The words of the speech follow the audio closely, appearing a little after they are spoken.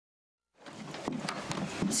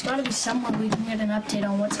There's got to be somewhere we can get an update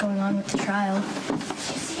on what's going on with the trial.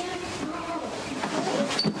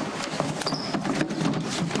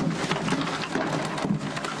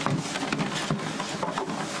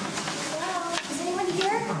 Hello? Is anyone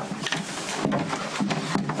here?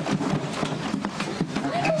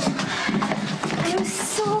 I'm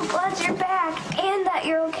so glad you're back and that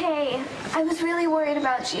you're okay. I was really worried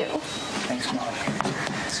about you. Thanks, Mom.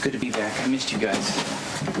 It's good to be back. I missed you guys.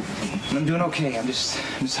 And I'm doing okay. I'm just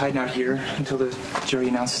hiding out here until the jury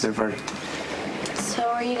announces their verdict. So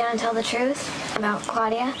are you gonna tell the truth about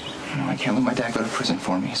Claudia? No, I can't let my dad go to prison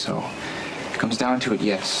for me, so if it comes down to it,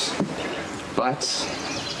 yes. But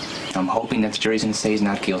I'm hoping that the jury's gonna say he's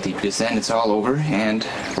not guilty, because then it's all over and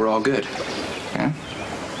we're all good. Yeah?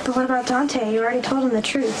 But what about Dante? You already told him the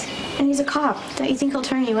truth. And he's a cop. Don't you think he'll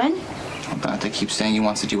turn you in? Well, Dante keeps saying he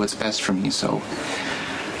wants to do what's best for me, so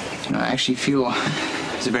I actually feel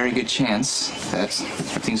there's a very good chance that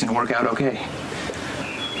everything's gonna work out okay.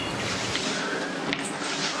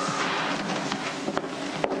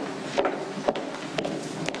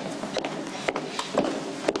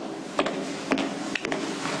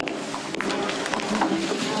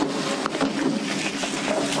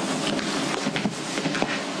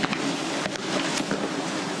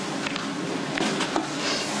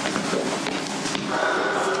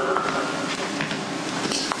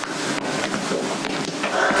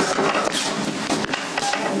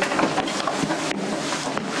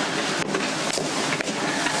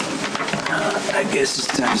 I guess it's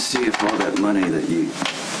time to see if all that money that you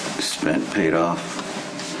spent paid off.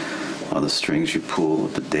 All the strings you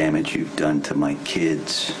pulled, the damage you've done to my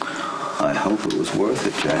kids. I hope it was worth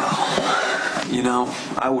it, Jack. You know,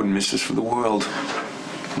 I wouldn't miss this for the world.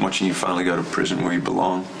 Watching you finally go to prison where you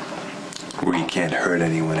belong, where you can't hurt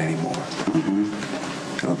anyone anymore.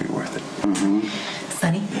 It'll be worth it.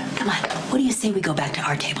 Sonny, come on. What do you say we go back to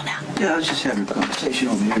our table now? Yeah, I was just having a conversation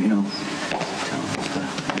over here, you know.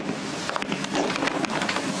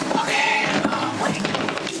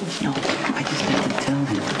 No, I just have to tell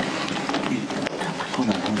him. Hold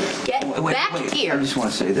on. Get back here. I just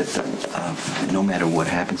want to say that no matter what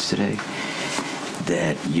happens today,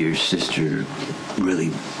 that your sister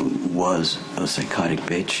really was a psychotic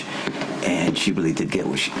bitch, and she really did get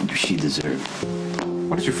what she deserved.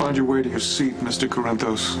 Why don't you find your way to your seat, Mr.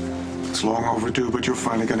 Corinthos? It's long overdue, but you're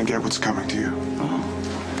finally going to get what's coming to you. Oh,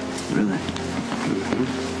 really?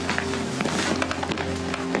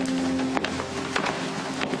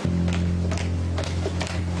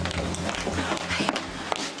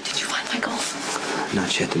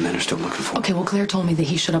 Not yet. The men are still looking for him. Okay, well, Claire told me that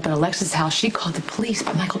he showed up at Alexa's house. She called the police,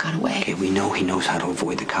 but Michael got away. Okay, we know he knows how to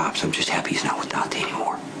avoid the cops. I'm just happy he's not with Dante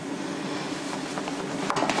anymore.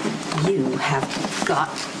 You have got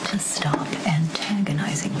to stop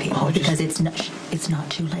antagonizing people because it's not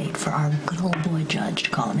too late for our good old boy judge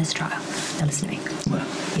to call a mistrial. Now listen to me. Well,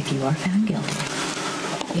 if you are found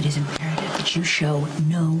guilty, it is imperative that you show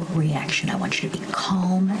no reaction. I want you to be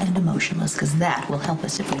calm and emotionless because that will help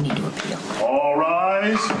us if we need to appeal. All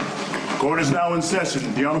rise. Court is now in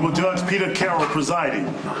session. The Honorable Judge Peter Carroll presiding.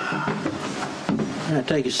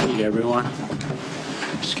 Take a seat, everyone.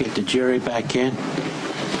 Let's get the jury back in.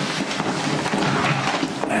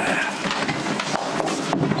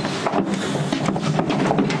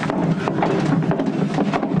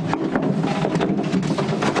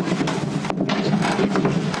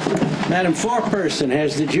 Madam Foreperson,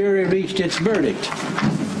 has the jury reached its verdict?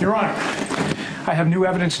 Your Honor, I have new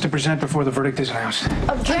evidence to present before the verdict is announced.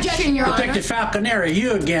 Objection, Your Honor. Detective Falconeri,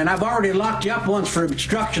 you again. I've already locked you up once for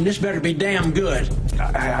obstruction. This better be damn good.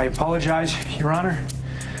 I apologize, Your Honor.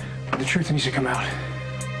 But the truth needs to come out.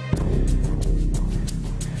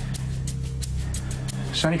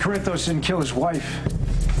 Sonny Corinthos didn't kill his wife.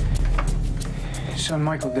 His son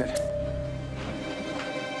Michael did.